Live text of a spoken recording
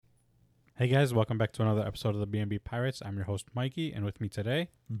Hey guys, welcome back to another episode of the B&B Pirates. I'm your host Mikey, and with me today,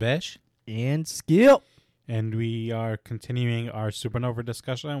 Besh and Skip. And we are continuing our Supernova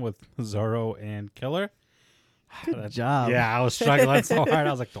discussion with Zoro and Killer. Good job. Yeah, I was struggling so hard.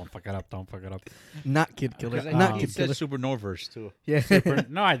 I was like, don't fuck it up. Not Kid Killer. Not you Kid said Killer. Supernovers too. Yeah.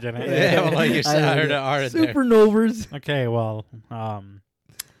 No, I didn't. Yeah, well, like you said, I heard the R in there. Supernovers. Okay, well,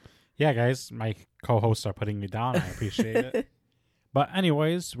 yeah, guys, my co-hosts are putting me down. I appreciate it. But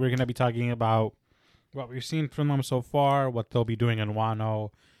anyways, we're going to be talking about what we've seen from them so far, what they'll be doing in Wano,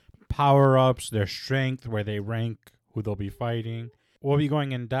 power-ups, their strength, where they rank, who they'll be fighting. We'll be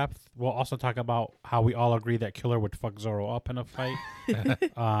going in depth. We'll also talk about how we all agree that Killer would fuck Zoro up in a fight.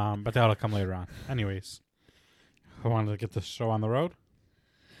 But that'll come later on. Anyways, I wanted to get this show on the road.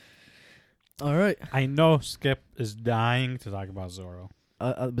 All right. I know Skip is dying to talk about Zoro.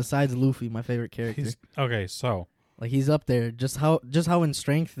 Besides Luffy, my favorite character. Okay, so... Like he's up there. Just how in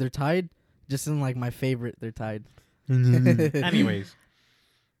strength they're tied. Just in like my favorite, they're tied. Anyways,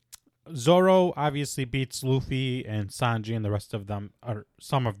 Zoro obviously beats Luffy and Sanji and the rest of them, or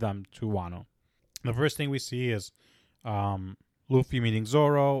some of them, to Wano. The first thing we see is Luffy meeting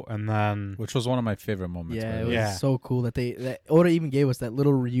Zoro, and then... Which was one of my favorite moments. Yeah, it by the way. was so cool that Oda even gave us that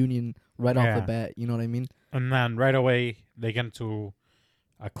little reunion right off the bat. You know what I mean? And then right away, they get into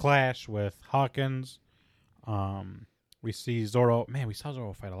a clash with Hawkins. We see Zoro. Man, we saw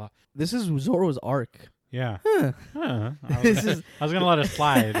Zoro fight a lot. This is Zoro's arc. Yeah. Huh. I was gonna let it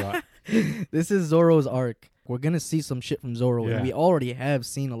slide, but This is Zoro's arc. We're gonna see some shit from Zoro, Yeah. and we already have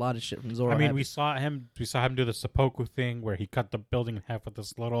seen a lot of shit from Zoro. I mean, we saw him do the seppuku thing where he cut the building in half with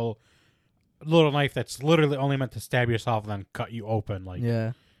this little knife that's literally only meant to stab yourself and then cut you open. Like,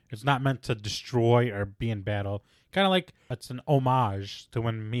 yeah. it's not meant to destroy or be in battle. Kind of like it's an homage to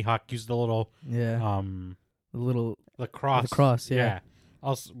when Mihawk used the little the cross. The cross, yeah.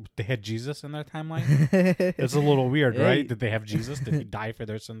 Also, they had Jesus in their timeline. It's a little weird, right? Did they have Jesus? Did he die for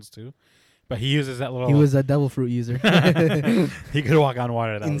their sins too? But he uses that little... He was a devil fruit user. He could walk on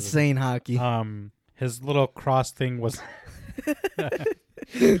water. That Insane hockey. His little cross thing was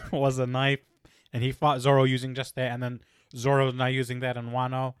was a knife, and he fought Zoro using just that, and then Zoro's not using that in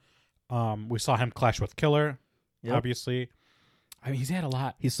Wano. We saw him clash with Killer, obviously. I mean, he's had a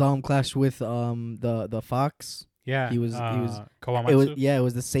lot. He saw him clash with the fox. Yeah, he was Kawamatsu. It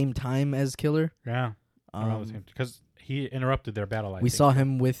was the same time as Killer. Yeah, around the same because he interrupted their battle. We saw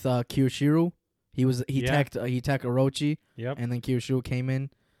him with Kirishiro. He attacked Orochi. Yep. And then Kirishiro came in.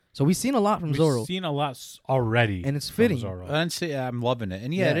 So we've seen a lot from Zoro. We've seen a lot already, and it's fitting. Zoro. And I'm loving it.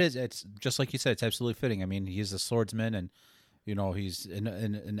 And it is. It's just like you said. It's absolutely fitting. I mean, he's a swordsman, and he's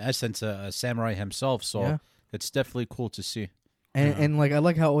in essence a samurai himself. So it's definitely cool to see. And like I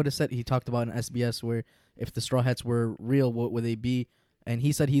like how Oda said he talked about in SBS where if the Straw Hats were real, what would they be? And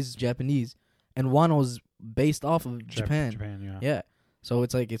he said he's Japanese, and Wano's based off of Japan. Japan, yeah. So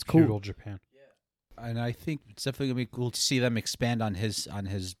it's like it's cool. Feudal Japan. And I think it's definitely gonna be cool to see them expand on his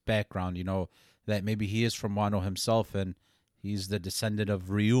background. That maybe he is from Wano himself, and he's the descendant of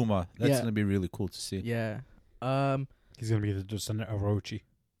Ryuma. That's gonna be really cool to see. Yeah. He's gonna be the descendant of Orochi.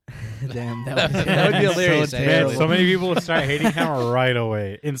 Damn, that would be hilarious. Man, so many people would start hating him right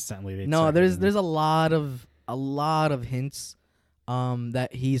away, instantly. There's a lot of hints that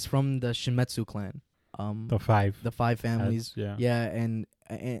he's from the Shimetsu clan. The five families. Heads, yeah, and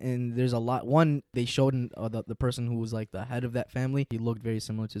there's a lot. One, they showed the person who was like the head of that family. He looked very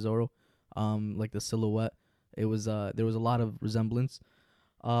similar to Zoro, like the silhouette. It was there was a lot of resemblance.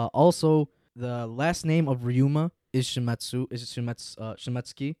 Also, the last name of Ryuma is Shimetsu. Is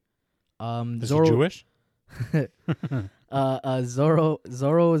Shimetsuki. Is Zoro, he Jewish?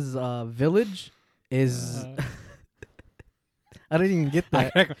 Zoro's village is. I didn't even get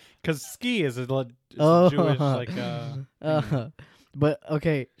that because ski is a Jewish like. But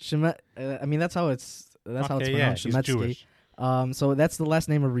okay, I mean that's how it's pronounced. Shimetsuki. Jewish. So that's the last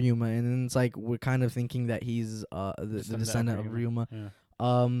name of Ryuma, and then it's like we're kind of thinking that he's the descendant of Ryuma. Yeah.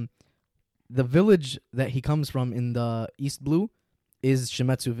 The village that he comes from in the East Blue is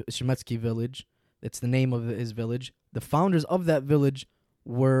Shimetsuki village. It's the name of his village. The founders of that village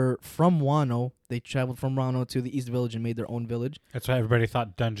were from Wano. They traveled from Wano to the East Village and made their own village. That's why everybody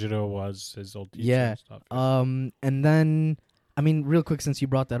thought Denjiro was his old teacher. Yeah. And stuff. And then, I mean, real quick, since you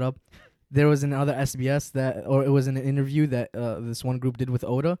brought that up, there was another SBS it was in an interview that this one group did with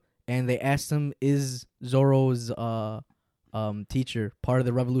Oda, and they asked him, "Is Zoro's teacher part of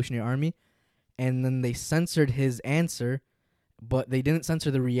the Revolutionary Army?" And then they censored his answer, but they didn't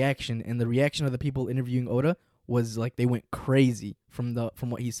censor the reaction. And the reaction of the people interviewing Oda was like they went crazy from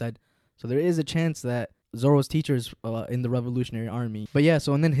what he said. So there is a chance that Zoro's teachers in the Revolutionary Army. But yeah,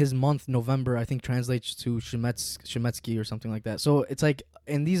 so and then his month November I think translates to Shimetsky or something like that. So it's like,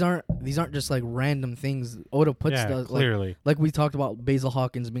 and these aren't just like random things. Oda puts the clearly like we talked about Basil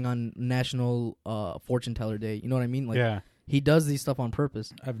Hawkins being on National Fortune Teller Day. You know what I mean? Like he does these stuff on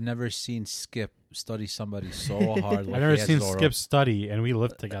purpose. I've never seen Skip study somebody so hard. Like I've never seen Zoro. Skip study, and we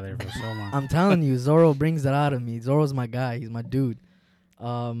lived together for so long. I'm telling you, Zoro brings that out of me. Zoro's my guy. He's my dude.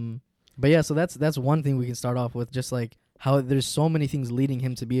 But yeah, so that's one thing we can start off with, just like how there's so many things leading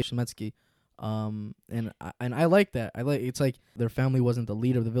him to be a Shimetsky. And I like that. I like, it's like their family wasn't the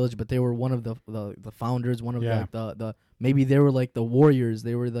leader of the village, but they were one of the founders, one of the maybe they were like the warriors,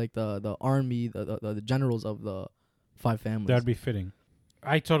 they were like the army, the generals of the 5 families. That'd be fitting.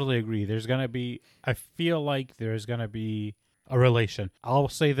 I totally agree. I feel like there's gonna be a relation. I'll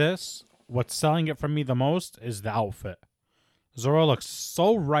say this: what's selling it for me the most is the outfit. Zoro looks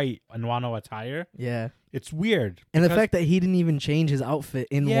so right in Wano attire. Yeah. It's weird. And the fact that he didn't even change his outfit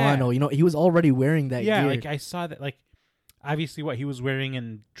in Wano, you know, he was already wearing that gear. Yeah, like I saw that, like, obviously what he was wearing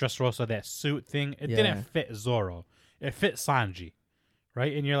in Dressrosa, that suit thing, it didn't fit Zoro. It fit Sanji,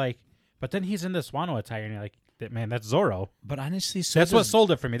 right? And you're like, but then he's in this Wano attire, and you're like, man, that's Zoro. But honestly, that's what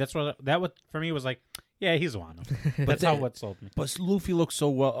sold it for me. That for me was like, yeah, he's Wano. That's how what sold me. But Luffy looks so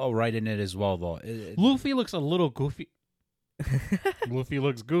well right in it as well, though. Luffy looks a little goofy. Luffy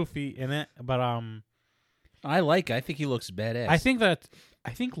looks goofy in it, but I think he looks badass. I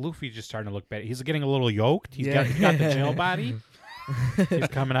think Luffy's just starting to look bad. He's getting a little yoked. He's got the jail body. He's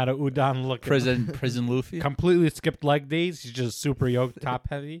coming out of Udon looking prison Luffy. Completely skipped leg days. He's just super yoked, top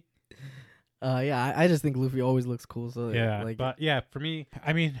heavy. I just think Luffy always looks cool. So yeah, like, but yeah, for me,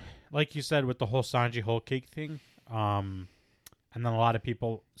 I mean, like you said with the whole Sanji whole cake thing, and then a lot of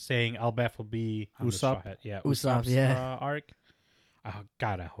people saying Elbaf will be Usopp. Usopp's arc. Oh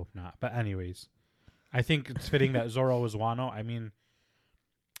God, I hope not. But anyways, I think it's fitting that Zoro is Wano. I mean,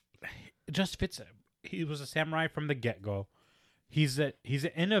 it just fits. He was a samurai from the get-go. He's an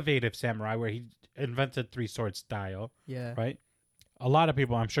innovative samurai where he invented 3-sword style. Yeah. Right? A lot of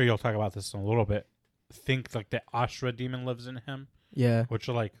people, I'm sure you'll talk about this in a little bit, think like the Ashura demon lives in him. Yeah. Which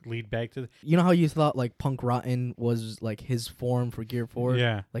will like lead back to you know how you thought like Punk Rotten was like his form for Gear 4?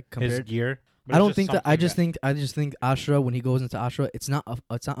 Yeah. Like compared his gear. I don't think that. I just think Ashura, when he goes into Ashura, it's not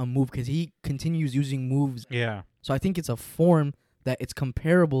a move because he continues using moves. Yeah. So I think it's a form that it's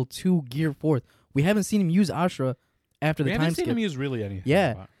comparable to Gear 4. We haven't seen him use Ashura after the time skip. We haven't seen him use really anything.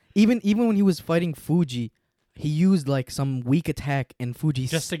 Yeah. Even when he was fighting Fuji, he used like some weak attack and Fuji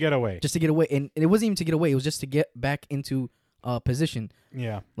just to get away. And it wasn't even to get away. It was just to get back into position.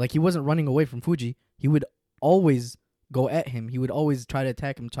 Yeah. Like he wasn't running away from Fuji. He would always go at him. He would always try to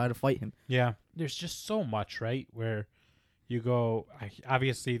attack him, try to fight him. Yeah. There's just so much, right? Where you go,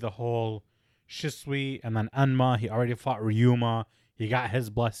 obviously the whole Shisui and then Enma, he already fought Ryuma. He got his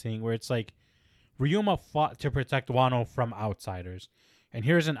blessing, where it's like Ryuma fought to protect Wano from outsiders. And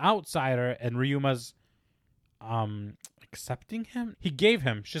here's an outsider, and Ryuma's accepting him. He gave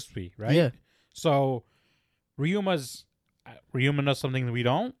him Shisui, right? Yeah. So Ryuma knows something that we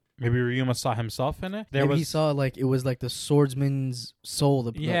don't. Maybe Ryuma saw himself in it. Maybe he saw like it was like the swordsman's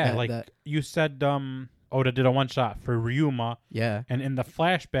soul. You said Oda did a one-shot for Ryuma. Yeah. And in the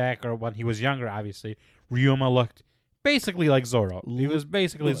flashback, or when he was younger, obviously, Ryuma looked basically like Zoro. He was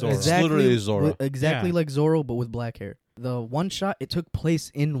basically Zoro. Exactly, literally Zoro. Exactly like Zoro, but with black hair. The one-shot, it took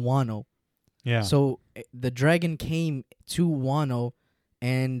place in Wano. Yeah. So the dragon came to Wano,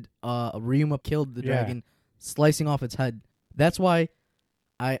 and Ryuma killed the dragon, slicing off its head. That's why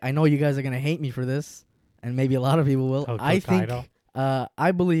I know you guys are going to hate me for this, and maybe a lot of people will.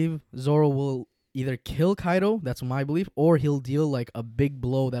 I believe Zoro will either kill Kaido, that's my belief, or he'll deal like a big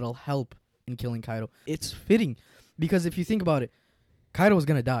blow that'll help in killing Kaido. It's fitting, because if you think about it, Kaido is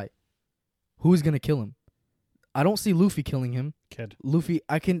going to die. Who's going to kill him? I don't see Luffy killing him. Kid. Luffy,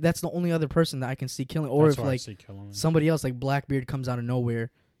 that's the only other person that I can see killing. Or if like somebody else like Blackbeard comes out of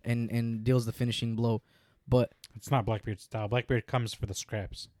nowhere and deals the finishing blow. But it's not Blackbeard's style. Blackbeard comes for the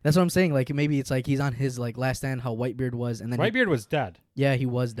scraps. That's what I'm saying. Like maybe it's like he's on his like last stand, how Whitebeard was, and then Whitebeard was dead. Yeah, he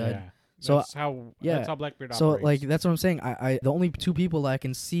was dead. Yeah. That's how Blackbeard operates. So like that's what I'm saying. I the only two people that I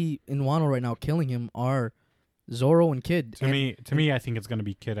can see in Wano right now killing him are Zoro and Kid. To me, I think it's gonna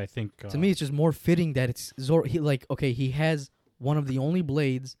be Kid. I think to me, it's just more fitting that it's Zoro. He has one of the only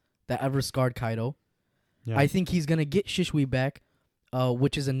blades that ever scarred Kaido. Yeah. I think he's gonna get Shisui back,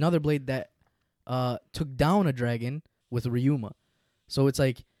 which is another blade that took down a dragon with Ryuma. So it's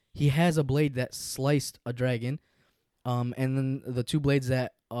like he has a blade that sliced a dragon, and then the two blades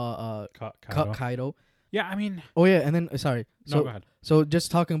that cut Kaido. Yeah, I mean, Oh yeah, and then sorry. no, So go ahead. so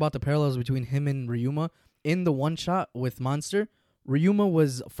just talking about the parallels between him and Ryuma in the one shot with Monster, Ryuma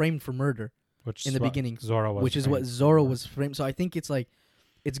was framed for murder Which in is the what beginning, Zoro was, which is what framed Zoro for. was framed. So I think it's like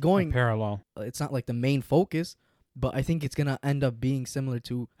it's A going. parallel. It's not like the main focus, but I think it's gonna end up being similar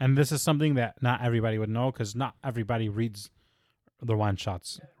to. And this is something that not everybody would know because not everybody reads the one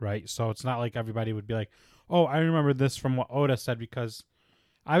shots, right? So it's not like everybody would be like, "Oh, I remember this from what Oda said," because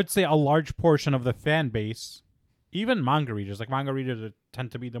I would say a large portion of the fan base, even manga readers, like manga readers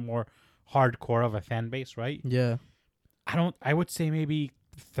tend to be the more hardcore of a fan base, right? Yeah. I would say maybe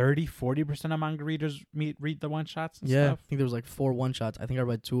 30-40% of manga readers read the one shots and Yeah. I stuff. think there was like 4 one shots. I think I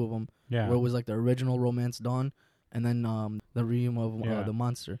read 2 of them. Yeah. Where it was like the original Romance Dawn, and then the Ryuma of Yeah. the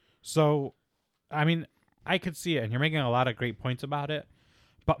Monster. So, I mean, I could see it, and you're making a lot of great points about it,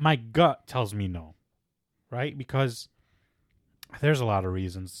 but my gut tells me no, right? Because there's a lot of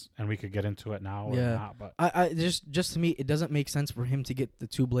reasons, and we could get into it now or not. But I just to me, it doesn't make sense for him to get the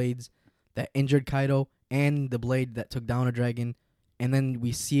 2 blades that injured Kaido and the blade that took down a dragon, and then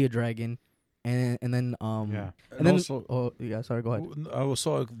we see a dragon, and then yeah, and then also, oh yeah, sorry, go ahead.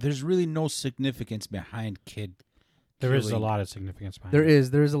 Also, there's really no significance behind Kid. there is a killing. lot of significance behind There it.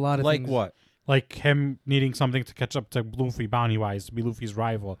 is a lot of Like things. what? Like him needing something to catch up to Luffy bounty-wise, to be Luffy's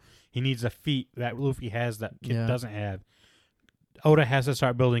rival. He needs a feat that Luffy has that Kid Yeah. doesn't have. Oda has to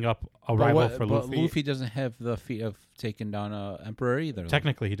start building up a rival for but Luffy. Luffy doesn't have the feat of taking down Emperor either.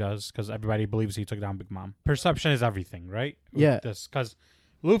 Technically, he does because everybody believes he took down Big Mom. Perception is everything, right? Yeah. Because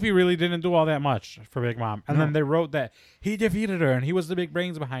Luffy really didn't do all that much for Big Mom, and No. then they wrote that he defeated her and he was the big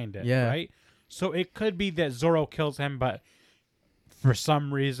brains behind it. Yeah. Right. So it could be that Zoro kills him, but for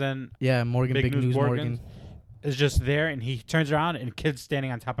some reason, Yeah, Morgan, Big Big News News Morgan Morgan. is just there, and he turns around and Kid's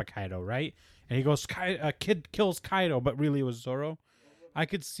standing on top of Kaido, right? And he goes, Kid kills Kaido, but really it was Zoro. I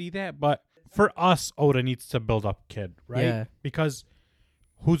could see that, but for us, Oda needs to build up Kid, right? Yeah. Because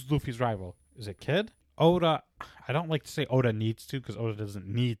who's Luffy's rival? Is it Kid? Oda, I don't like to say Oda needs to because Oda doesn't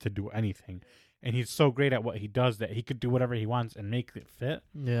need to do anything. And he's so great at what he does that he could do whatever he wants and make it fit.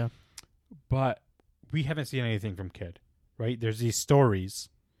 Yeah. But we haven't seen anything from Kid, right? There's these stories,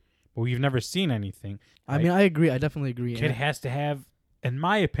 but we've never seen anything. I right? mean, I agree. I definitely agree. Kid has to have, in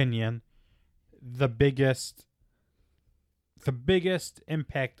my opinion, the biggest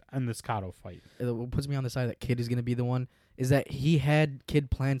impact on this Kato fight. What puts me on the side that Kid is going to be the one is that he had Kid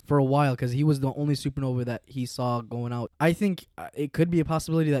planned for a while because he was the only supernova that he saw going out. I think it could be a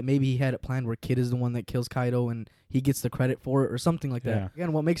possibility that maybe he had it planned where Kid is the one that kills Kaido and he gets the credit for it or something like that. Yeah.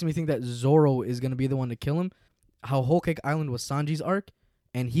 Again, what makes me think that Zoro is going to be the one to kill him, how Whole Cake Island was Sanji's arc,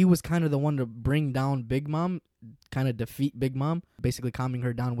 and he was kind of the one to bring down Big Mom, kind of defeat Big Mom, basically calming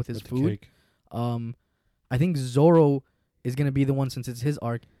her down with his With the food. cake. I think Zoro is going to be the one, since it's his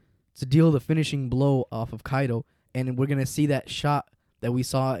arc, to deal the finishing blow off of Kaido. And we're going to see that shot that we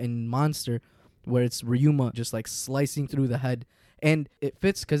saw in Monster where it's Ryuma just like slicing through the head. And it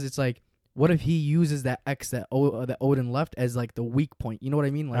fits because it's like, what if he uses that X that Odin left as like the weak point? You know what I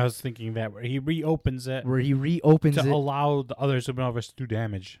mean? Like I was thinking that where he reopens it where he reopens to it. allow the other supernovas to do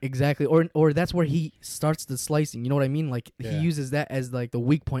damage. Exactly. Or that's where he starts the slicing. You know what I mean? Like Yeah. he uses that as like the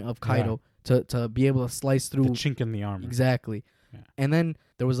weak point of Kaido to be able to slice through. The chink in the armor. Exactly. Yeah. And then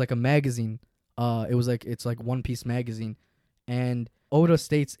there was like a magazine. It's like One Piece magazine, and Oda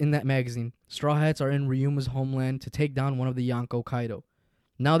states in that magazine, Straw Hats are in Ryuma's homeland to take down one of the Yonko Kaido.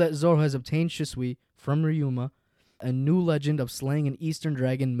 Now that Zoro has obtained Shisui from Ryuma, a new legend of slaying an Eastern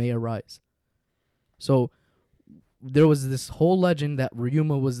dragon may arise. So there was this whole legend that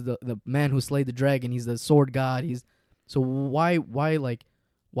Ryuma was the man who slayed the dragon. He's the sword god. So why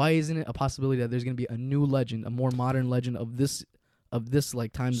isn't it a possibility that there's gonna be a new legend, a more modern legend of this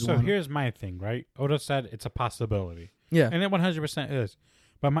like times So one? here's my thing, right? Oda said it's a possibility. Yeah. And it 100% is.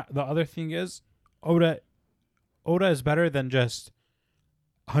 But the other thing is, Oda is better than just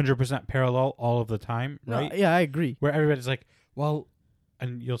 100% parallel all of the time, No, right? yeah, I agree. Where everybody's like, well,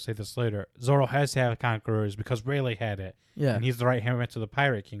 and you'll say this later, Zoro has to have conquerors because Rayleigh had it. Yeah. And he's the right hand man to the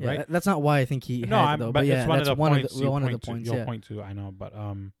Pirate King, Yeah, right? that's not why I think he No, had it, though. but yeah, it's one of that's the one points of the you one of the point to. points. You'll Yeah. point to, I know, but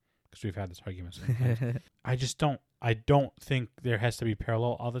because we've had this argument sometimes. I don't think there has to be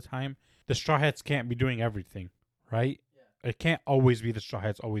parallel all the time. The Straw Hats can't be doing everything, right? Yeah. It can't always be the Straw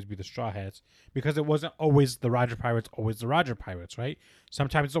Hats, always be the Straw Hats, because it wasn't always the Roger Pirates, always the Roger Pirates, right?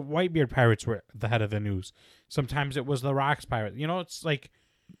 Sometimes the Whitebeard Pirates were the head of the news. Sometimes it was the Rocks Pirates. You know, it's like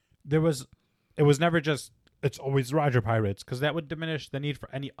it was never just it's always Roger Pirates, because that would diminish the need for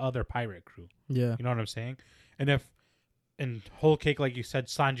any other pirate crew. Yeah. You know what I'm saying? And if in Whole Cake, like you said,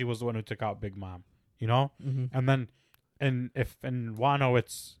 Sanji was the one who took out Big Mom, you know? Mm-hmm. And then, if in Wano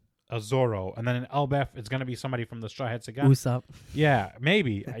it's a Zoro, and then in Elbaf it's gonna be somebody from the Straw Hats again. Usopp. Yeah,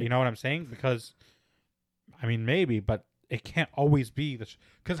 maybe. You know what I'm saying? Because, I mean, maybe, but it can't always be this.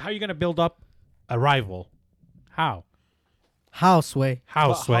 Because how are you gonna build up a rival? How? How, Sway? How,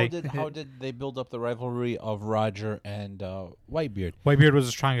 But Sway? how did they build up the rivalry of Roger and Whitebeard? Whitebeard was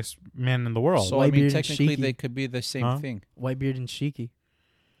the strongest man in the world. So I mean, Whitebeard and technically Shiki. they could be the same Huh? thing. Whitebeard and Shiki.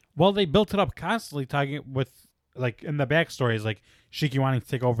 Well, they built it up constantly, talking with like in the backstories, like Shiki wanting to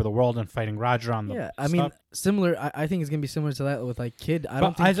take over the world and fighting Roger on the Yeah, I mean, stuff. similar. I think it's gonna be similar to that with like Kid. I But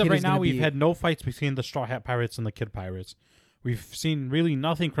don't think as of Kid right is now, gonna we've be- had no fights between the Straw Hat Pirates and the Kid Pirates. We've seen really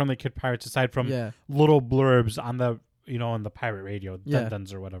nothing from the Kid Pirates aside from yeah. little blurbs on the on the pirate radio, Yeah.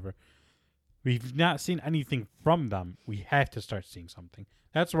 Dun-Duns or whatever. We've not seen anything from them. We have to start seeing something.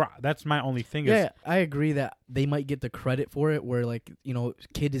 That's my only thing. Yeah, Is I agree that they might get the credit for it, where like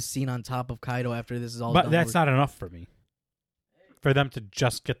Kid is seen on top of Kaido after this is all. but done. that's not enough for me. For them to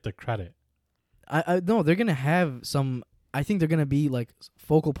just get the credit. I no, they're gonna have some. I think they're gonna be like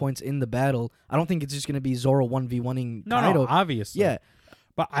focal points in the battle. I don't think it's just gonna be Zoro 1v1ing No, Kaido. no, obviously. Yeah,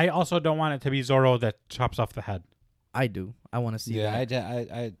 But I also don't want it to be Zoro that chops off the head. I do. I want to see Yeah,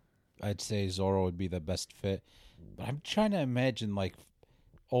 that. I'd say Zoro would be the best fit. But I'm trying to imagine like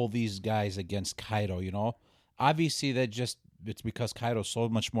all these guys against Kaido. Obviously it's because Kaido's so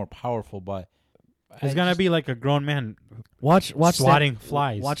much more powerful. But It's gonna be like a grown man Watch swatting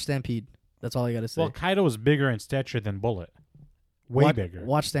flies. Watch Stampede. That's all I gotta say. Well, Kaido is bigger in stature than Bullet. Way bigger.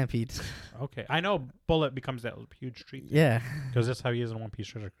 Watch Stampede. Okay, I know Bullet becomes that huge treat. Yeah, Because that's how he is in One Piece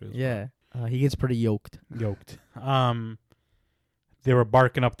Treasure Cruise. yeah. He gets pretty yoked. Yoked. They were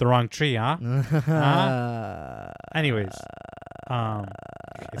barking up the wrong tree, huh? Anyways,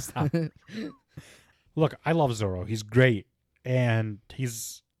 okay, stop. Look, I love Zoro. He's great, and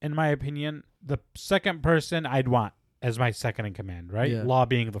he's, in my opinion, the second person I'd want as my second in command. Right? Yeah. Law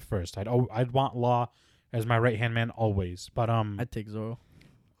being the first. I'd want Law as my right hand man always. But I'd take Zoro.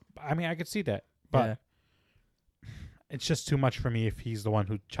 I mean, I could see that, but Yeah. it's just too much for me if he's the one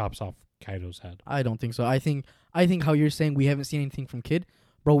who chops off Kaido's head. I don't think so. I think how you're saying we haven't seen anything from Kid,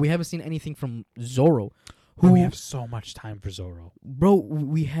 bro. We haven't seen anything from Zoro. Who We have so much time for Zoro. bro?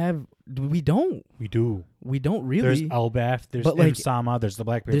 We don't. We do. We don't really. There's Elbaf. There's But, like, Imsama. There's the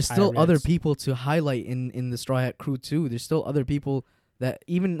Blackbeard There's still Pirates. other people to highlight in the Straw Hat crew too. There's still other people that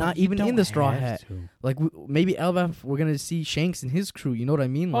not You even in don't the Straw have Hat. to. Like maybe Elbaf, we're gonna see Shanks and his crew. You know what I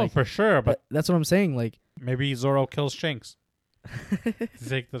mean? Oh, Like for sure. But that's what I'm saying. Like maybe Zoro kills Shanks to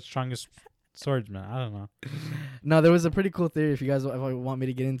take the strongest swordsman. I don't know. no, there was a pretty cool theory. If you guys want me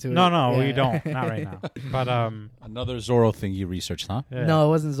to get into it. No, we Yeah. don't. Not right now. But another Zoro thing you researched, huh? yeah. No, it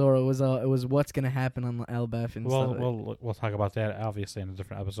wasn't Zoro. It was what's gonna happen on Elbaf and stuff. We'll talk about that obviously in a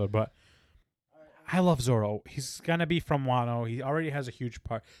different episode. But I love Zoro. He's gonna be from Wano. He already has a huge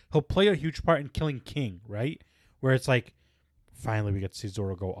part. He'll play a huge part in killing King, right? Where it's like, finally we get to see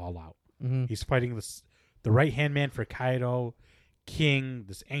Zoro go all out. Mhm. He's fighting the right hand man for Kaido, King,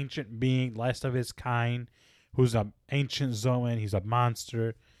 this ancient being, last of his kind, who's an ancient Zoan. He's a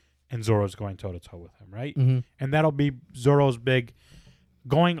monster, and Zoro's going toe to toe with him, right? Mhm. And that'll be Zoro's big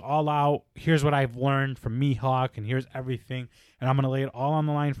going all out. Here's what I've learned from Mihawk, and here's everything, and I'm gonna lay it all on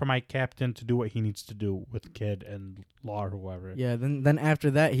the line for my captain to do what he needs to do with Kid and Law or whoever. Yeah. Then after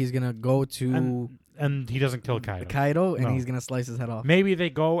that, he's gonna go to And he doesn't kill Kaido. Kaido, and No. he's gonna slice his head off. Maybe they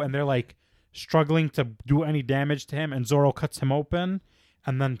go and they're like struggling to do any damage to him, and Zoro cuts him open,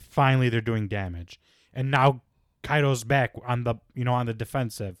 and then finally they're doing damage. And now Kaido's back on the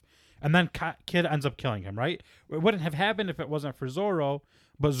defensive, and then Kid ends up killing him. Right? It wouldn't have happened if it wasn't for Zoro,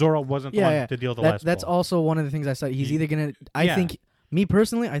 but Zoro wasn't the one to deal the last That's blow. also one of the things I said. He's either gonna. I think me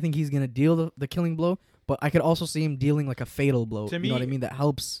personally, I think he's gonna deal the killing blow, but I could also see him dealing like a fatal blow. To You know what I me- mean? That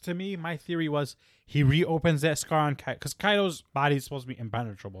helps. To me, my theory was he reopens that scar on Kaido, because Kaido's body is supposed to be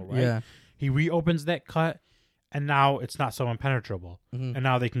impenetrable, right? Yeah. He reopens that cut, and now it's not so impenetrable. Mhm. And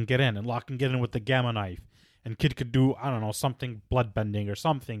now they can get in, and Locke can get in with the gamma knife, and Kid could do, I don't know, something bloodbending or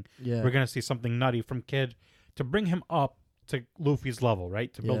something. Yeah. We're gonna see something nutty from Kid to bring him up to Luffy's level,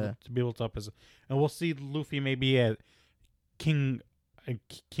 right? To build Yeah. to build up and we'll see Luffy maybe at King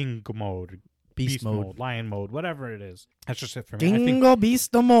mode, Beast mode. Lion mode, whatever it is. That's just it for me. Dingo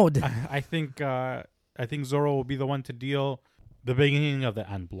Beast mode. I think Zoro will be the one to deal the beginning of the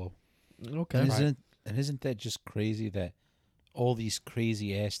end blow. Okay. And isn't that just crazy that all these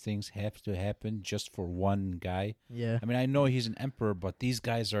crazy ass things have to happen just for one guy? Yeah. I mean, I know he's an emperor, but these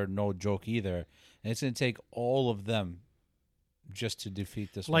guys are no joke either. And it's going to take all of them just to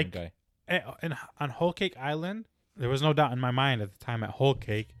defeat this one guy. On Whole Cake Island, there was no doubt in my mind at the time at Whole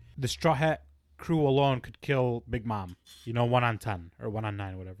Cake, the Straw Hat crew alone could kill Big Mom. 1 on 10 or 1 on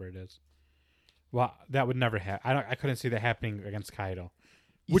 9, whatever it is. Well, that would never happen. I couldn't see that happening against Kaido.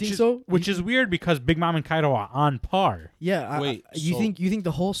 You think so? Which is weird because Big Mom and Kaido are on par. Yeah. Wait, you think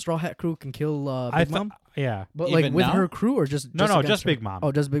the whole Straw Hat crew can kill Big Mom? Yeah. But Even like with now? her crew or just No, against just her? Big Mom.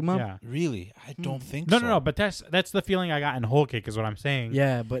 Oh, just Big Mom? Yeah. Really? I don't think No, so. no. But that's the feeling I got in Whole Cake is what I'm saying.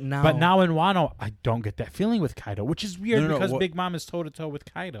 Yeah, but now in Wano, I don't get that feeling with Kaido, which is weird because Big Mom is toe to toe with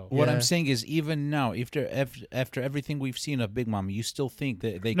Kaido. What Yeah. I'm saying is, even now, after everything we've seen of Big Mom, you still think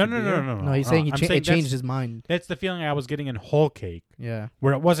that they No, could no, be no, her? no, no. No, he's saying I'm it changed his mind. That's the feeling I was getting in Whole Cake, Yeah.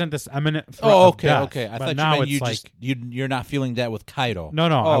 where it wasn't this imminent threat Oh, of okay, death, okay. I but thought now you meant it's you like, just you're not feeling that with Kaido. No.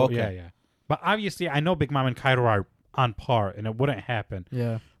 Oh, okay. Yeah. But obviously, I know Big Mom and Kaido are on par, and it wouldn't happen.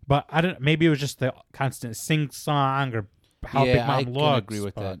 Yeah. But I don't. Maybe it was just the constant sing song or how yeah, Big Mom I looks. can agree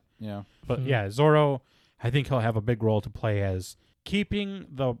with but, that. Yeah. But yeah, Zoro, I think he'll have a big role to play as keeping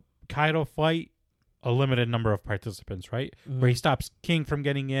the Kaido fight a limited number of participants, right? Where he stops King from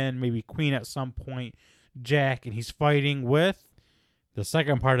getting in, maybe Queen at some point, Jack, and he's fighting with the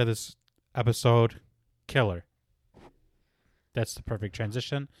second part of this episode, Killer. That's the perfect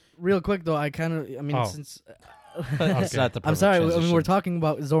transition. Real quick though, since That's not the I'm perfect sorry, transition. we're talking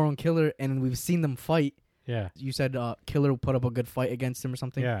about Zoro and Killer, and we've seen them fight. Yeah. You said Killer put up a good fight against him or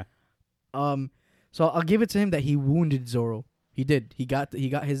something. Yeah. So I'll give it to him that he wounded Zoro. He did. He got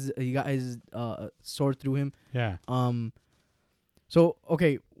his sword through him. Yeah. So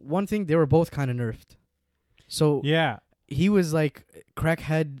okay, one thing, they were both kind of nerfed. So Yeah. he was like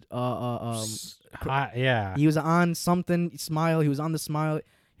crackhead. Yeah. He was on something. Smile. He was on the smile.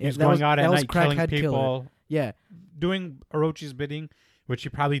 He was That going out at that was night killing crackhead people, Killer. Yeah. doing Orochi's bidding, which he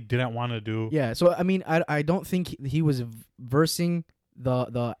probably didn't want to do. Yeah. So I mean, I don't think he was versing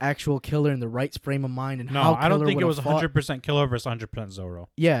the actual Killer in the right frame of mind and how No, I don't Killer think it would've was fought. 100% Killer versus 100% Zoro.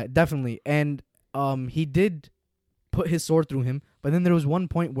 Yeah, definitely. And he did put his sword through him, but then there was one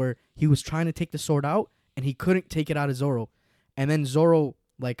point where he was trying to take the sword out and he couldn't take it out of Zoro. And then Zoro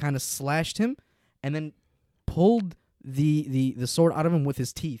like kind of slashed him and then pulled the sword out of him with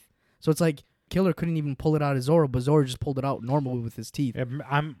his teeth. So it's like Killer couldn't even pull it out of Zoro, but Zoro just pulled it out normally with his teeth.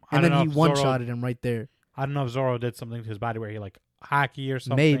 And then he one-shotted him right there. I don't know if Zoro did something to his body where he like hockey or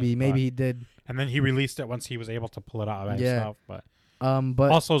something. Maybe but- he did. And then he released it once he was able to pull it out by Yeah. himself. But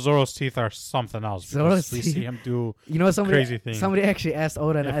But also Zoro's teeth are something else. Zoro's Because we teeth- see him do. you know crazy thing. Somebody actually asked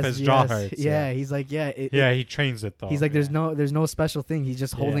Oda and If SBS. his jaw hurts, yeah. He's like, Yeah, he trains it though. He's like, yeah. there's no special thing. He's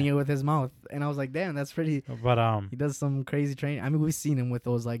just holding Yeah. it with his mouth. And I was like, damn, that's pretty. But He does some crazy training. I mean, we've seen him with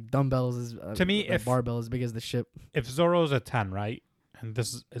those like dumbbells. To me, like if- barbell as big as the ship. if Zoro's a 10, right? And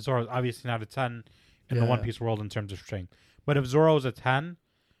Zoro's obviously not a 10 in the Yeah. One Piece world in terms of strength. But if Zoro's a 10,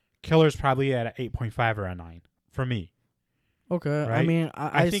 Killer's probably at an 8.5 or a 9 for me. Okay, I Right? mean,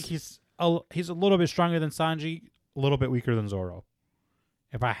 I think he's a little bit stronger than Sanji, a little bit weaker than Zoro.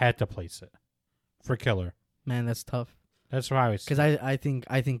 If I had to place it for Killer, man, that's tough. that's why I was. Because I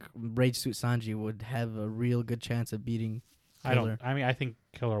think Rage Suit Sanji would have a real good chance of beating Killer. I think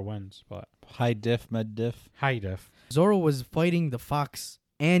Killer wins, but High diff, med diff. high diff. Zoro was fighting the Fox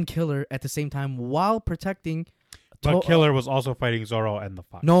and Killer at the same time while protecting. But Killer was also fighting Zoro and the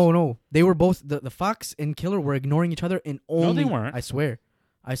Fox. No, they were both the Fox and Killer were ignoring each other and only. they weren't. I swear.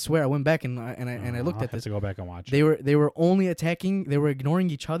 I went back and I looked I'll at have this. to go back and watch it. They were only attacking. They were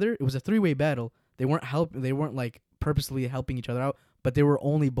ignoring each other. It was a 3-way battle. They weren't like purposely helping each other out, but they were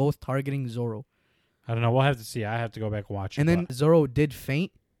only both targeting Zoro. I don't know. We'll have to see. I have to go back and watch it. And then but- Zoro did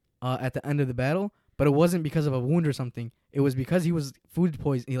faint at the end of the battle, but it wasn't because of a wound or something. It was because he was food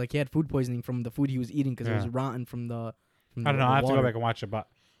poisoning. Like he had food poisoning from the food he was eating because it was Yeah. rotten from the. I don't know. I have to go back and watch it, but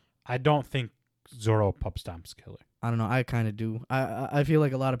I don't think Zoro pup stomps Killer. I don't know. I kind of do. I feel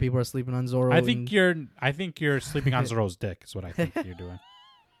like a lot of people are sleeping on Zoro. I think you're sleeping on Zoro's dick. Is what I think you're doing.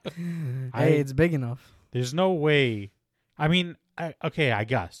 Hey, it's big enough. There's no way. I mean, I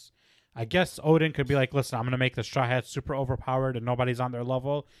guess. I guess Odin could be like, listen, I'm going to make the Straw Hats super overpowered and nobody's on their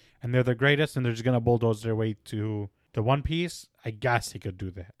level and they're the greatest and they're just going to bulldoze their way to the One Piece. I guess he could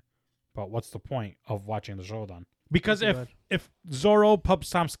do that. But what's the point of watching the show then? Because if Zoro pup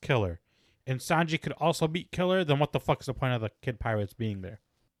stomps Killer and Sanji could also beat Killer, then what the fuck's the point of the Kid Pirates being there?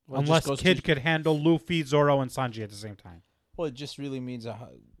 Well, Unless Kid could handle Luffy, Zoro, and Sanji at the same time. Well, it just really means how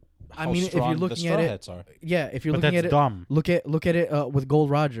I mean, if you're strong the looking Straw at it, Hats are. yeah, if you're But looking that's at it, dumb. look at it with Gold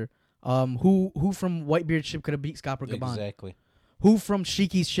Roger. Who from Whitebeard's ship could have beat Scopper Gaban? Exactly. Who from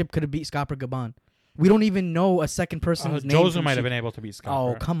Shiki's ship could have beat Scopper Gaban? We don't even know a second person's name. Jozu from might have Shiki. been able to beat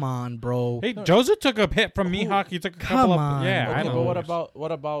Oh, Scopper. come on, bro. Hey, Jozu took a hit from Mihawk. He took a Come couple on, of... Yeah, bro. I Okay, know. but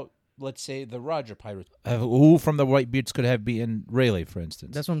what about let's say the Roger Pirates. Who from the Whitebeards could have beaten Rayleigh, for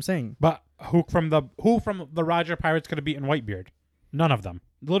instance? That's what I'm saying. But who from the Roger Pirates could have beaten Whitebeard? None of them.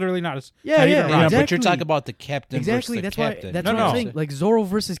 Literally not. Not even Roger. Exactly. But you're talking about the captain Exactly. versus That's the why. captain. That's No, what no. I'm saying. Like Zoro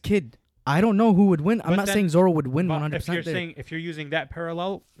versus Kid. I don't know who would win. I'm But not then- saying Zoro would win But 100%. if you're there. saying if you're using that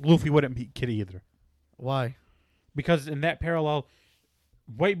parallel, Luffy wouldn't beat Kid either. Why? Because in that parallel,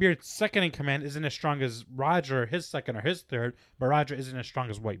 Whitebeard's second in command isn't as strong as Roger, his second or his third, but Roger isn't as strong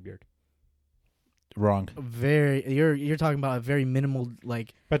as Whitebeard. Wrong. You're talking about a very minimal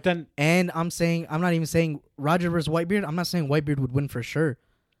like. But then And I'm not even saying Roger versus Whitebeard. I'm not saying Whitebeard would win for sure.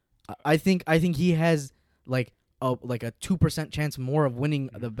 I think he has like a 2% chance more of winning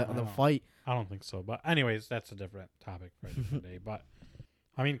the fight. I don't think so. But anyways, that's a different topic for a different day. But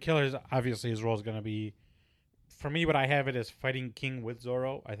I mean, Killer's obviously his role is going to be, for me, what I have it is fighting King with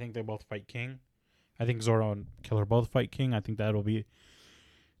Zoro. I think they both fight King. I think Zoro and Killer both fight King. I think that'll be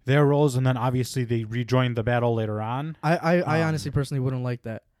their roles, and then obviously they rejoin the battle later on. I honestly personally wouldn't like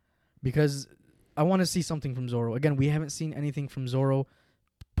that because I want to see something from Zoro. Again, we haven't seen anything from Zoro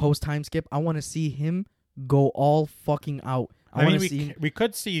post time skip. I want to see him go all fucking out. I mean, want to see. we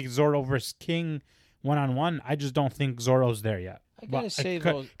could see Zoro versus King 1-on-1. I just don't think Zoro's there yet. I gotta say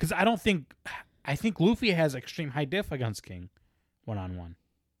though, because I think Luffy has extreme high diff against King 1-on-1.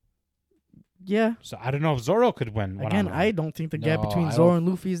 Yeah. So I don't know if Zoro could win. Again, 1-on-1. I don't think the gap No, between I Zoro don't- and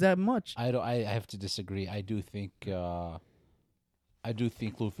Luffy is that much. I have to disagree. I do think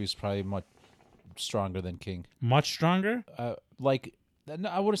Luffy's probably much stronger than King. Much stronger. I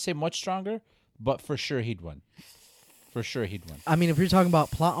wouldn't say much stronger, but for sure he'd win. For sure he'd win. I mean, if you're talking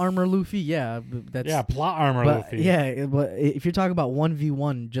about plot armor Luffy, yeah, that's Plot armor But Luffy. yeah, but if you're talking about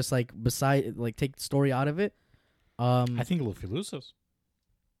 1v1, just like take the story out of it, I think Luffy loses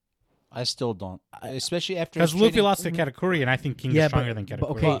I still don't, especially after because his Luffy training- lost to Katakuri, and I think King's yeah, stronger but, than but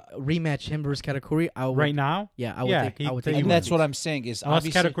Katakuri. okay, rematch him versus Katakuri. I would, Right now, yeah, I would yeah, take. I would take. he And would. that's what I'm saying is unless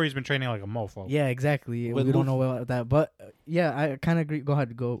obviously Katakuri's been training like a mofo. Yeah, exactly. With We don't Luffy- know about that, but yeah, I kind of agree. Go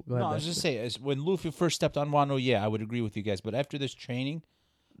ahead. Go ahead. No, I was just saying, when Luffy first stepped on Wano, yeah, I would agree with you guys. But after this training,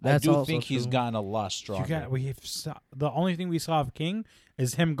 That's I do also think he's true. gotten a lot stronger. The only thing we saw of King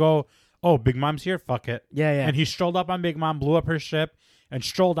is him go, "Oh, Big Mom's here, fuck it," Yeah, yeah. and he strolled up on Big Mom, blew up her ship, and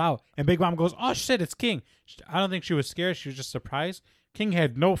strolled out. And Big Mom goes, "Oh shit, it's King." I don't think she was scared. She was just surprised. King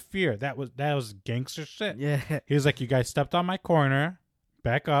had no fear. That was gangster shit. yeah. He was like, "You guys stepped on my corner.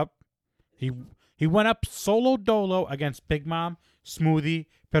 Back up." He went up solo dolo against Big Mom, Smoothie,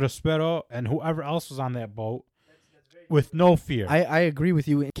 Perospero, and whoever else was on that boat with no fear. I agree with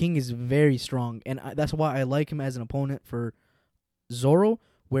you. King is very strong, and that's why I like him as an opponent for Zoro.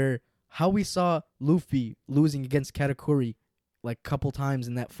 Where how we saw Luffy losing against Katakuri like a couple times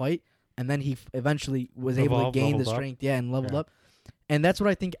in that fight, and then he eventually was able to gain the leveled up. strength, and leveled Yeah. up. And that's what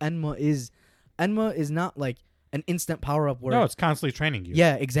I think Enma is. Enma is not like an instant power up where no, it's constantly training you.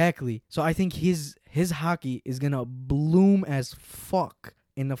 yeah, exactly. So I think his hockey is gonna bloom as fuck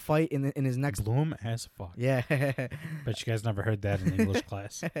in the fight in his next. Bloom as fuck. Yeah. Bet you guys never heard that in English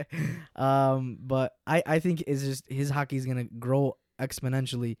class. But I think is just his hockey is gonna grow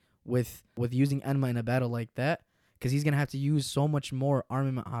exponentially with using Enma in a battle like that, because he's gonna have to use so much more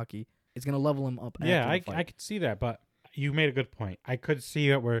armament hockey. It's gonna level him up. Yeah, after the I fight. could see that, but you made a good point. I could see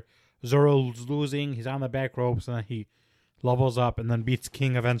it where Zoro's losing, he's on the back ropes, and then he levels up and then beats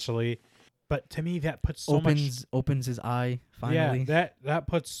King eventually. But to me, that puts so opens his eye finally. Yeah, that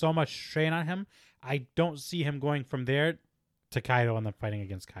puts so much strain on him. I don't see him going from there to Kaido and then fighting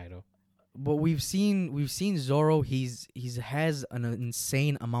against Kaido. But we've seen Zoro. He's has an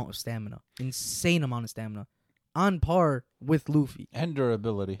insane amount of stamina, on par with Luffy. And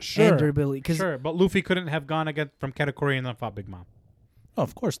durability. And durability. Sure, but Luffy couldn't have gone against from Katakuri and then fought Big Mom. Oh,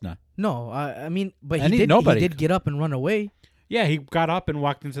 of course not. No, I mean, but And he nobody did could. get up and run away. Yeah, he got up and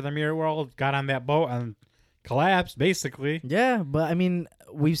walked into the mirror world, got on that boat, and collapsed, basically. Yeah, but I mean,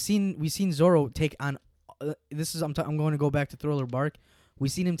 we've seen Zoro take on. I'm going to go back to Thriller Bark.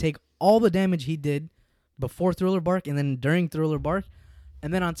 We've seen him take all the damage he did before Thriller Bark, and then during Thriller Bark,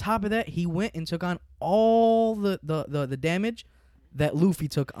 and then on top of that, he went and took on all the damage that Luffy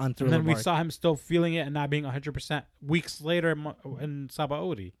took on Thriller And then Bark. we saw him still feeling it and not being 100% weeks later in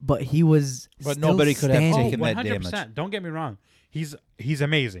Sabaody. But he was. But still nobody could have standing. taken that 100%. damage. Don't get me wrong. He's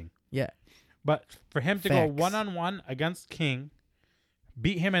amazing. Yeah. But for him to Facts. go one-on-one against King,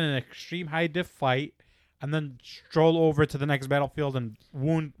 beat him in an extreme high diff fight, and then stroll over to the next battlefield and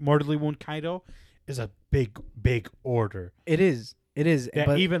mortally wound Kaido is a big order It is. that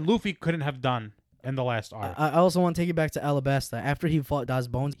But even Luffy couldn't have done in the last arc. I also want to take it back to Alabasta. After he fought Das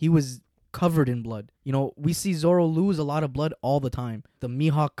Bones, he was covered in blood. You know, we see Zoro lose a lot of blood all the time. The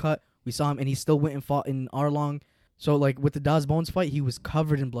Mihawk cut We saw him, and he still went and fought in Arlong. So like with the Das Bones fight, he was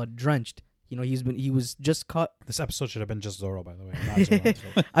covered in blood, drenched. You know, he was just cut. This episode should have been just Zoro, by the way. Not Zoro,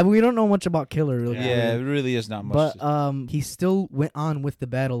 so. I mean, we don't know much about Killer, really. Yeah, it really is not much. But he still went on with the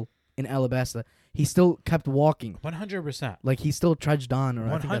battle in Alabasta. He still kept walking. 100%. Like he still trudged on, or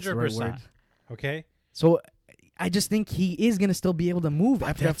I think that's the right word. Okay. So I just think he is gonna still be able to move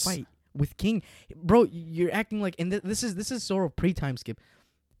after that fight with King. Bro, you're acting like, and this is Zoro pre-time skip.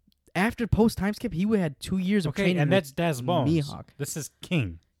 After post-time skip, he would had 2 years of training. And that's Das Bones. Mihawk. This is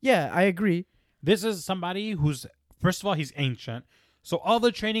King. Yeah, I agree. This is somebody who's, first of all, he's ancient. So all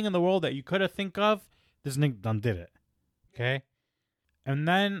the training in the world that you could have think of, this nigga done did it. Okay? And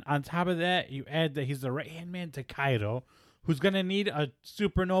then on top of that, you add that he's the right-hand man to Kaido, who's going to need a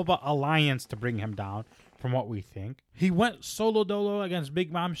supernova alliance to bring him down, from what we think. He went solo dolo against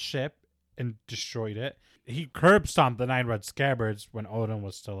Big Mom's ship and destroyed it. He curb stomped the 9 Red Scabbards when Odin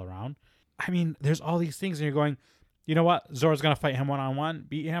was still around. I mean, there's all these things, and you're going, you know what? Zoro's going to fight him one-on-one,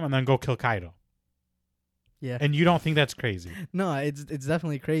 beat him, and then go kill Kaido. Yeah. And you don't think that's crazy? No, it's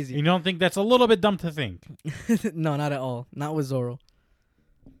definitely crazy. You don't think that's a little bit dumb to think? No, not at all. Not with Zoro.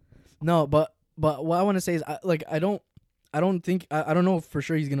 No, but what I want to say is, I don't know for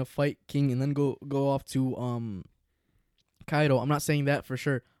sure he's gonna fight King and then go off to Kaido. I'm not saying that for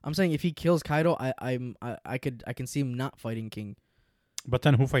sure. I'm saying if he kills Kaido, I can see him not fighting King. But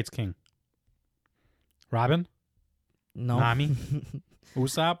then who fights King? Robin? No. Nami?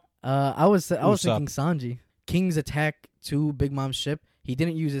 Usopp? I was Usopp. thinking Sanji. King's attack to Big Mom's ship. He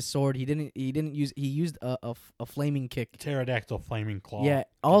didn't use his sword. He used a flaming kick. Pterodactyl flaming claw. Yeah.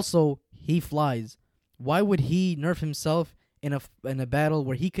 Also, he flies. Why would he nerf himself in a battle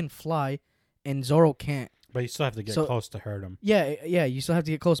where he can fly and Zoro can't? But you still have to get close to hurt him. Yeah, you still have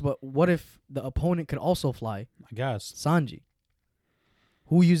to get close. But what if the opponent could also fly? I guess. Sanji.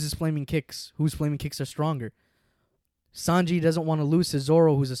 Who uses flaming kicks? Whose flaming kicks are stronger? Sanji doesn't want to lose to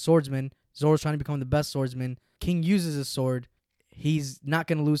Zoro, who's a swordsman. Zoro's trying to become the best swordsman. King uses a sword. He's not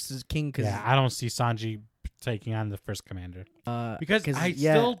going to lose to King because... Yeah, I don't see Sanji taking on the first commander. Because I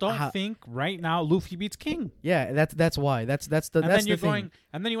yeah, still don't think right now Luffy beats King. Yeah, that's why. That's the And that's then you're the thing. going,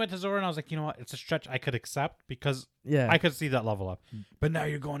 and then you went to Zoro, and I was like, you know what? It's a stretch I could accept because Yeah. I could see that level up. But now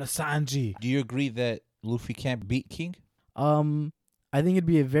you're going to Sanji. Do you agree that Luffy can't beat King? I think it'd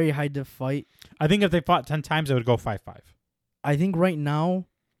be a very high diff fight. I think if they fought 10 times, it would go 5-5. I think right now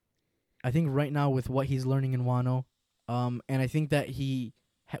with what he's learning in Wano, and I think that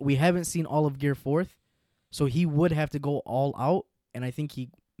we haven't seen all of Gear 4th, so he would have to go all out, and I think he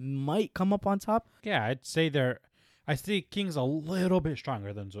might come up on top. Yeah, I'd say I see King's a little bit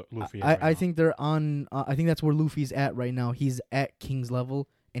stronger than Luffy is I think they're on. I think that's where Luffy's at right now. He's at King's level,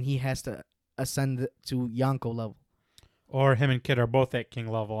 and he has to ascend to Yonko level. Or him and Kid are both at King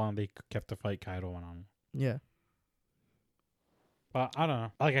level, and they have to fight Kaido one-on-one. Yeah. But I don't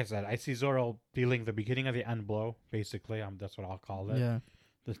know. Like I said, I see Zoro dealing the beginning of the end blow, basically. That's what I'll call it. Yeah.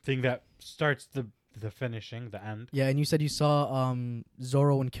 The thing that starts the finishing, the end. Yeah, and you said you saw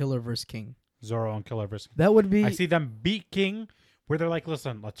Zoro and Killer versus King. Zoro and Killer versus... That would be... I see them beat King, where they're like,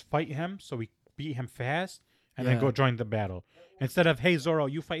 listen, let's fight him, so we beat him fast, and then go join the battle. Instead of, hey, Zoro,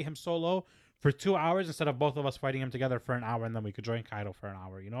 you fight him solo for 2 hours, instead of both of us fighting him together for an hour, and then we could join Kaido for an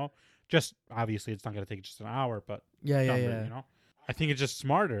hour, you know? Just, obviously, it's not going to take just an hour, but... Yeah. You know? I think it's just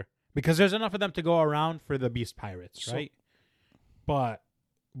smarter, because there's enough of them to go around for the Beast Pirates, right? But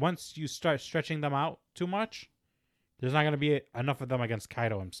once you start stretching them out too much, there's not going to be enough of them against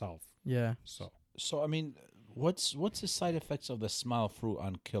Kaido himself. Yeah. So I mean, what's the side effects of the smile fruit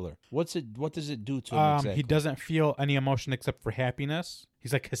on Killer? What does it do to him exactly? He doesn't feel any emotion except for happiness.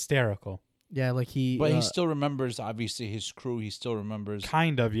 He's like hysterical. Yeah, like he... But he still remembers, obviously, his crew. He still remembers...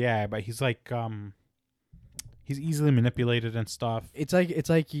 Kind of, yeah. But he's like... he's easily manipulated and stuff. It's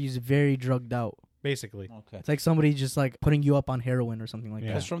like he's very drugged out. Basically. Okay. It's like somebody just like putting you up on heroin or something like that.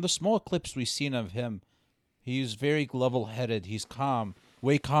 Because from the small clips we've seen of him, he's very level-headed. He's calm.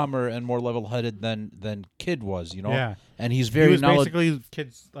 Way calmer and more level-headed than Kid was, you know? Yeah. And he's very... He was basically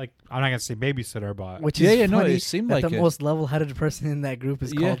Kid's, like, I'm not going to say babysitter, but... Which is funny it seemed that like the most level-headed person in that group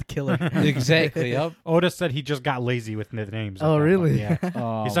is called Killer. Exactly, yep. Oda said he just got lazy with the names. Oh, really? Yeah.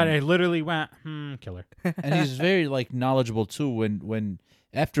 He said I literally went, Killer. And he's very, like, knowledgeable, too. When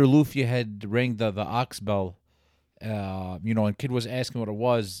after Luffy had rang the Ox Bell, you know, and Kid was asking what it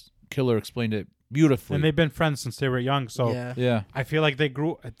was, Killer explained it beautifully. And they've been friends since they were young, so yeah. I feel like they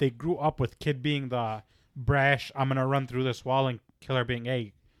grew up with Kid being the brash, I'm gonna run through this wall, and Killer being,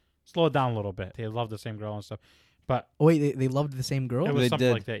 hey, slow it down a little bit. They love the same girl and stuff. But Oh wait, they loved the same girl? it was They something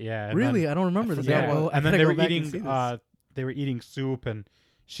did. like that, yeah. And Really? then, I don't remember this. yeah, Well, I and then gotta they go were back and see eating this. they were eating soup, and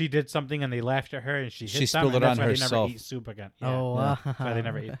she did something and they laughed at her and she hit them, spilled and it that's on why herself. they never eat soup again. Yeah. Oh, That's why they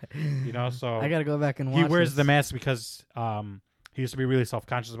never eat. You know, so I gotta go back and watch. he wears this. the mask because he used to be really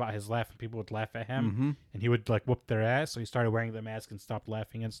self-conscious about his laugh and people would laugh at him and he would like whoop their ass, so he started wearing the mask and stopped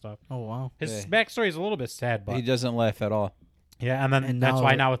laughing and stuff. Oh wow. His backstory is a little bit sad, but He doesn't laugh at all. yeah, and then And that's now-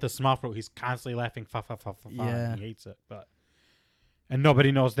 why now with the small fruit he's constantly laughing Yeah. and he hates it. But and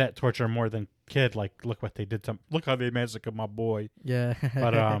nobody knows that torture more than Kid. Like, look what they did to look how they massacred my boy. Yeah.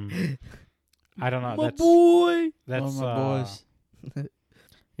 But I don't know. My That's boy. that's my boys.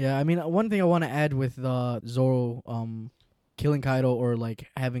 Yeah, I mean, one thing I want to add with Zoro killing Kaido or like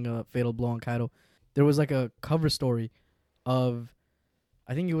having a fatal blow on Kaido, there was like a cover story of,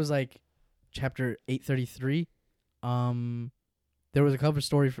 I think it was like chapter 833. There was a cover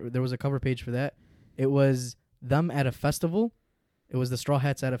story there was a cover page for that. It was them at a festival. It was the Straw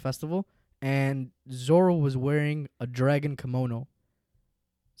Hats at a festival, and Zoro was wearing a dragon kimono.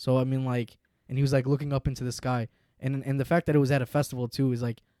 So I mean, like, and he was like looking up into the sky, and the fact that it was at a festival too is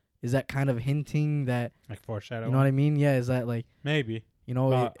like, is that kind of hinting that, like foreshadowing. you know what I mean? Yeah, is that like, Maybe you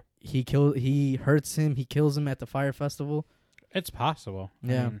know, he hurts him, he kills him at the fire festival. it's possible.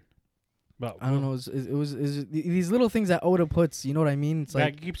 Yeah. I mean, but I don't know. It was these little things that Oda puts. You know what I mean? It's that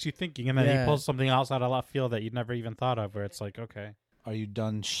like, keeps you thinking, and then Yeah. he pulls something else out of left field that you'd never even thought of. Where it's like, okay, Are you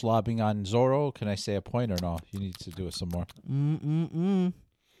done slobbing on Zoro? Can I say a point or no? You need to do it some more.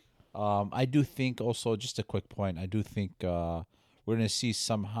 I do think also, just a quick point, I do think we're going to see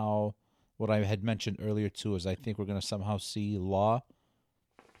somehow what I had mentioned earlier too, is I think we're going to somehow see Law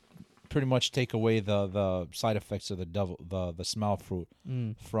pretty much take away the side effects of the smell fruit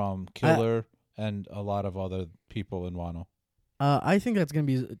from Killer and a lot of other people in Wano. I think that's gonna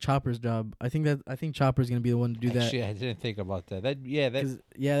be Chopper's job. I think Chopper's gonna be the one to do that. Actually, I didn't think about that. That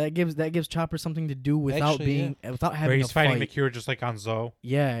 'Cause, that gives Chopper something to do without Actually, without having where he's a fighting fight. the Cure just like on Zoe.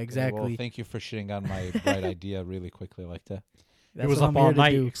 Yeah, Well, exactly. thank you for shitting on my bright idea really quickly like that. That's He was what up I'm all here to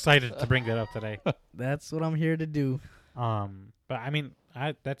night, do. excited to bring that up today. That's what I'm here to do. But I mean,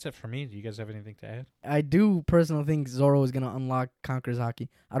 that's it for me. Do you guys have anything to add? I do personally think Zoro is gonna unlock Conqueror's Haki.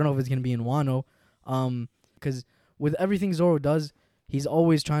 I don't know if it's gonna be in Wano, because with everything Zoro does, he's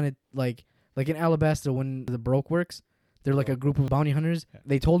always trying to like in Alabasta when the Broke works, they're like a group of bounty hunters. Yeah.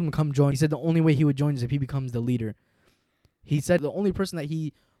 They told him come join. He said the only way he would join is if he becomes the leader. He said the only person that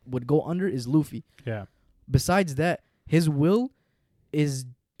he would go under is Luffy. Yeah. Besides that, his will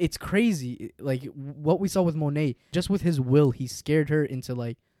it's crazy. Like what we saw with Monet, just with his will, he scared her into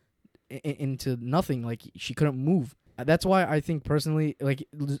like into nothing. Like she couldn't move. That's why I think personally, like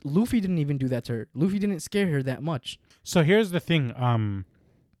Luffy didn't even do that to her. Luffy didn't scare her that much. So here's the thing.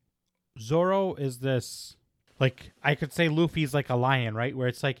 Zoro is this, like, I could say Luffy's like a lion, right? Where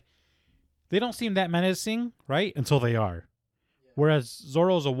it's like they don't seem that menacing, right? Until they are. Whereas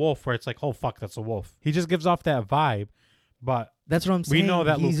Zoro's a wolf, where it's like, oh fuck, that's a wolf. He just gives off that vibe, but That's what I'm saying. we know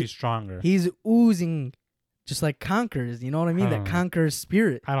that he's, Luffy's stronger. He's oozing, just like Conquerors. You know what I mean? That Conqueror's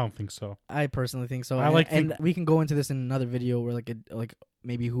spirit. I don't think so. I personally think so. I and, like and we can go into this in another video where like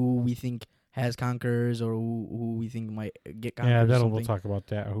maybe who we think has Conquerors or who we think might get Conquerors. Yeah, or we'll something, talk about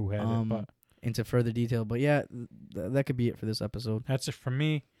that. Who had it? But into further detail. But yeah, that could be it for this episode. that's it for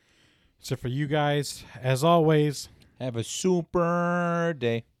me. That's it for you guys. As always, Have a super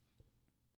day.